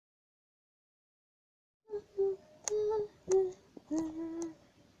Hey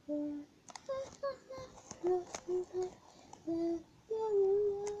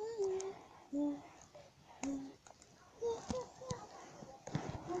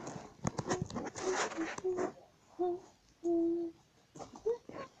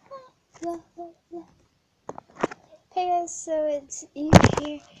guys, so it's Eve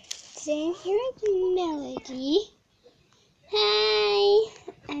here. Today I'm here with Melody. Hi!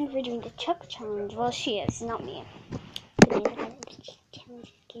 And we're doing the Chuck Challenge. Well, she is, not me.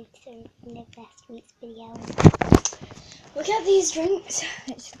 Challenge in the last week's video. Look at these drinks.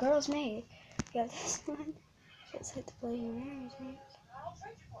 It's the girls made. We got this one. It's like the Bloody Marys, right?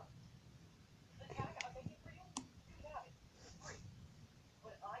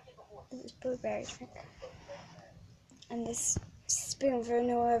 This is blueberry drink. And this spoon for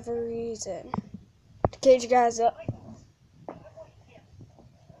no other reason. To cage you guys up.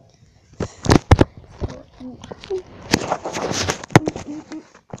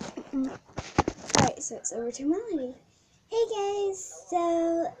 Alright, so it's over to Melody. Hey guys,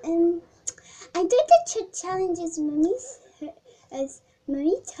 so I did the Chuck challenge as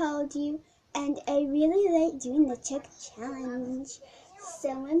Mommy told you, and I really like doing the Chuck challenge.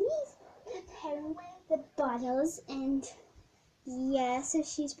 So Mommy's preparing the bottles, and yeah, so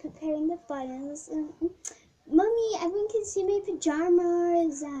she's preparing the bottles. Mommy, everyone can see my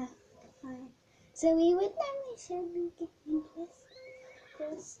pajamas. So we would normally should be getting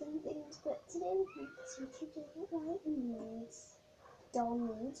this and things, but today my teacher didn't like needs, dull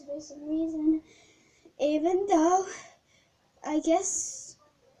needs for some reason. Even though I guess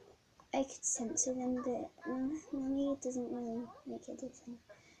I could censor them, but Mommy doesn't really make it different.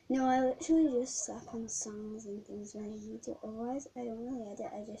 No, I literally just slap on songs and things when I need it. Otherwise, I don't really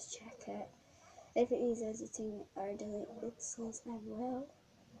edit, I just check it. If it needs editing or delete pixels, I will.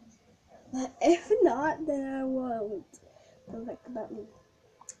 But if not, then I won't. Don't think about me.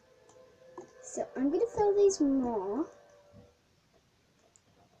 So I'm going to fill these more.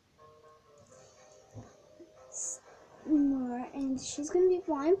 And she's going to be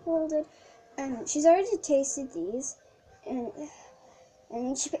blindfolded. And she's already tasted these.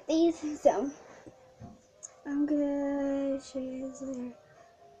 And she picked these. So I'm going to show you guys later.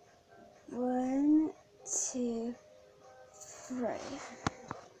 1, 2, 3.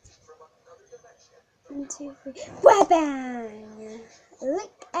 1, 2, 3. Wha-bang!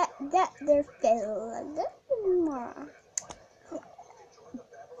 Look at that, they're filled. More.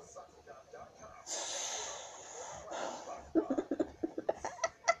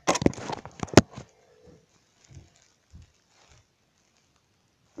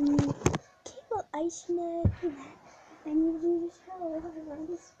 Cable ice net. I need to do the show. I've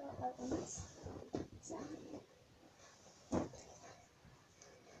already spelled that once.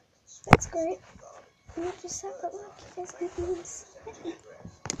 So that's great. We'll just have a look. You guys can do this.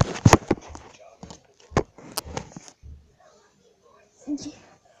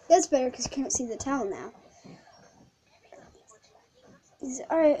 That's better because you can't see the towel now.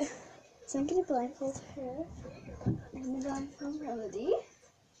 Alright, so I'm going to blindfold her. I'm going to blindfold Melody.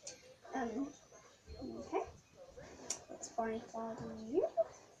 Okay. Let's blindfold you.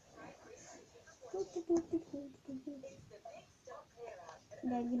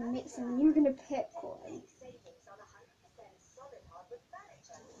 Now you're going to mix them and you're going to pick one.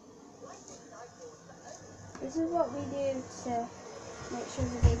 This is what we do to make sure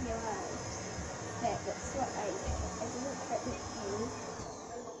the baby alive. Okay, that's what I didn't quite do.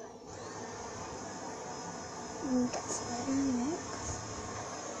 That's what I mix.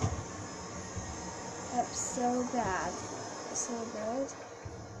 That's so bad. So good.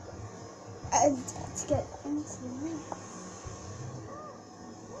 And let's get into the mix.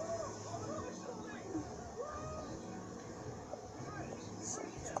 So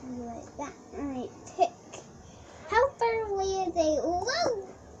it's going to be like that. Alright, pick. How far away are they? Whoa!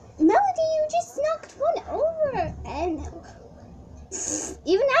 Melody, you just knocked one over. And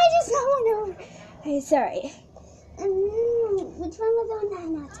even I just knocked one over. Okay, sorry. Which one was the one that I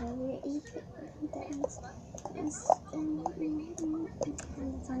knocked over? You pick that one over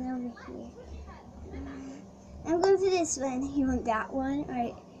here. I'm going for this one. You want that one?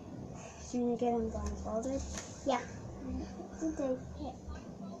 Alright. So you're going to get them blindfolded? Yeah. What did they pick?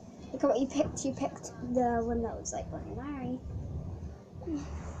 Look at what you picked. You picked the one that was like Bloody Mary.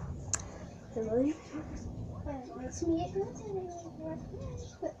 Makes me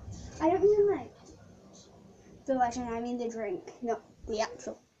but I don't mean like the legend, I mean the drink. No, the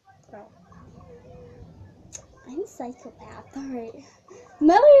actual girl. I'm a psychopath, alright.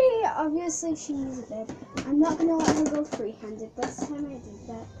 Melody, obviously she needs a bed. I'm not gonna let her go free-handed. This time I did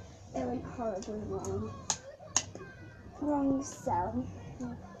that. It went horribly wrong.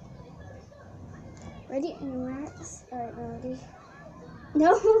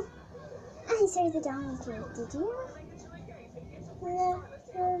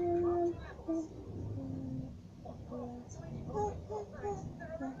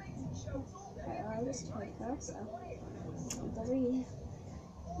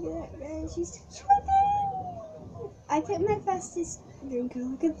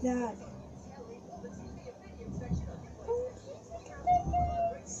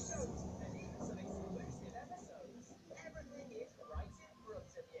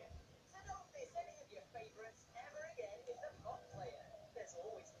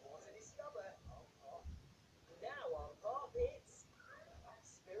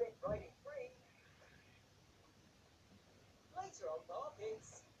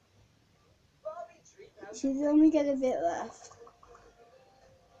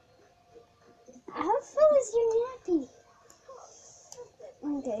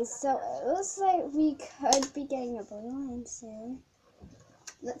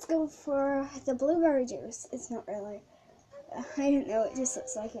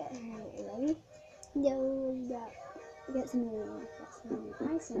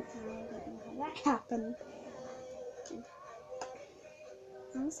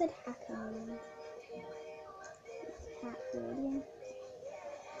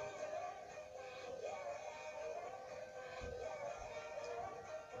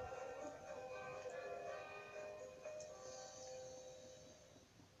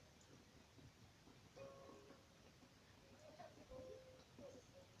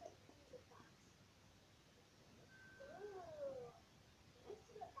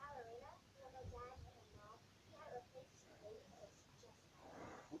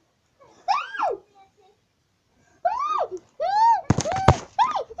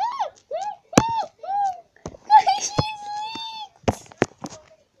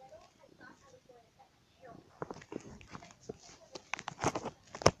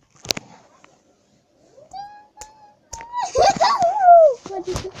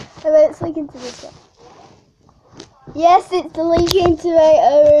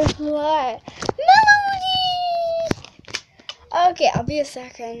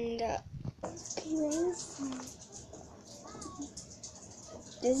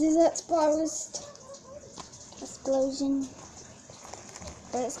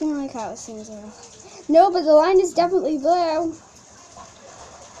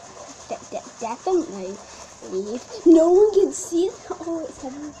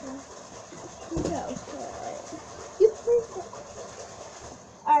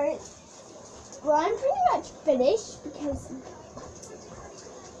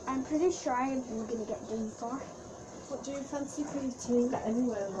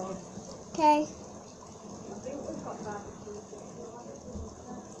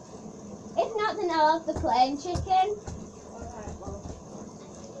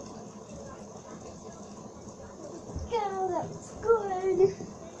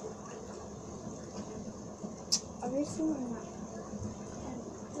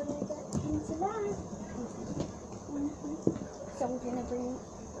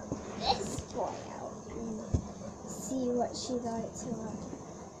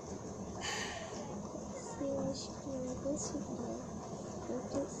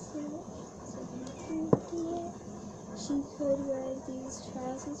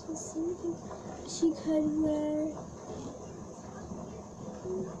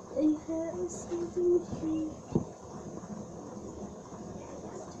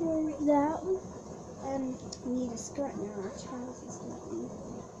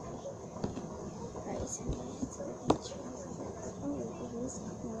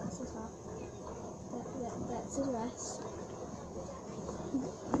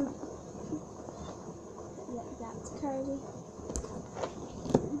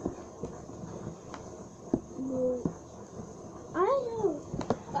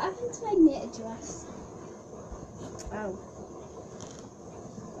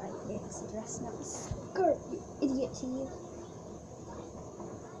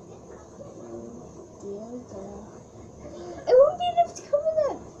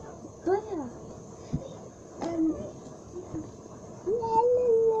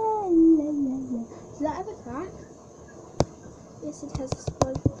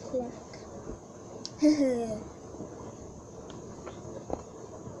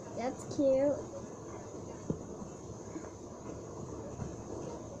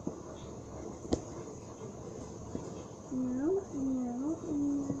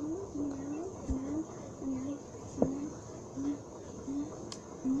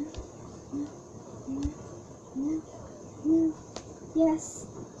 No. Yes.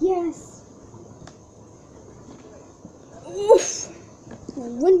 Yes. Oof. No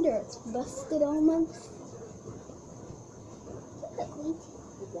wonder it's busted almost.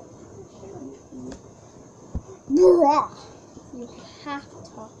 Bruh. You have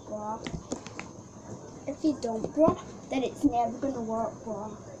to talk, bruh. If you don't, bruh, then it's never gonna work,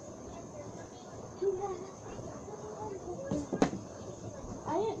 bruh.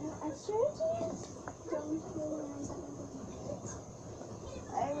 I didn't know. I showed you. Don't realize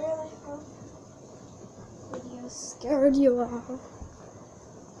I really hope video scared you off.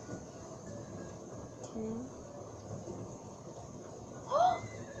 Okay.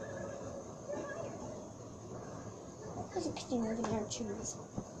 There's a kitten living in our trees.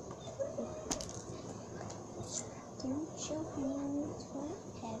 Don't show hands,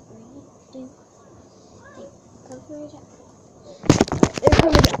 whatever you do. They cover it up. They're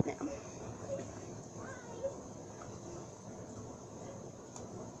covered up now.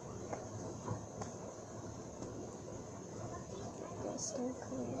 They're still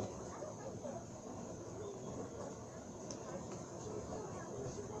covered.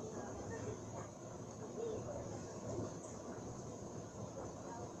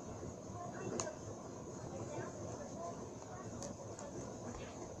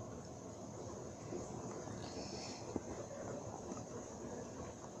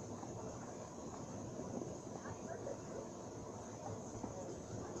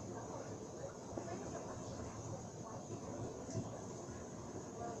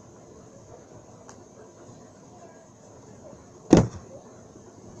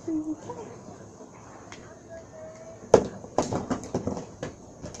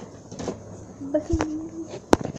 Because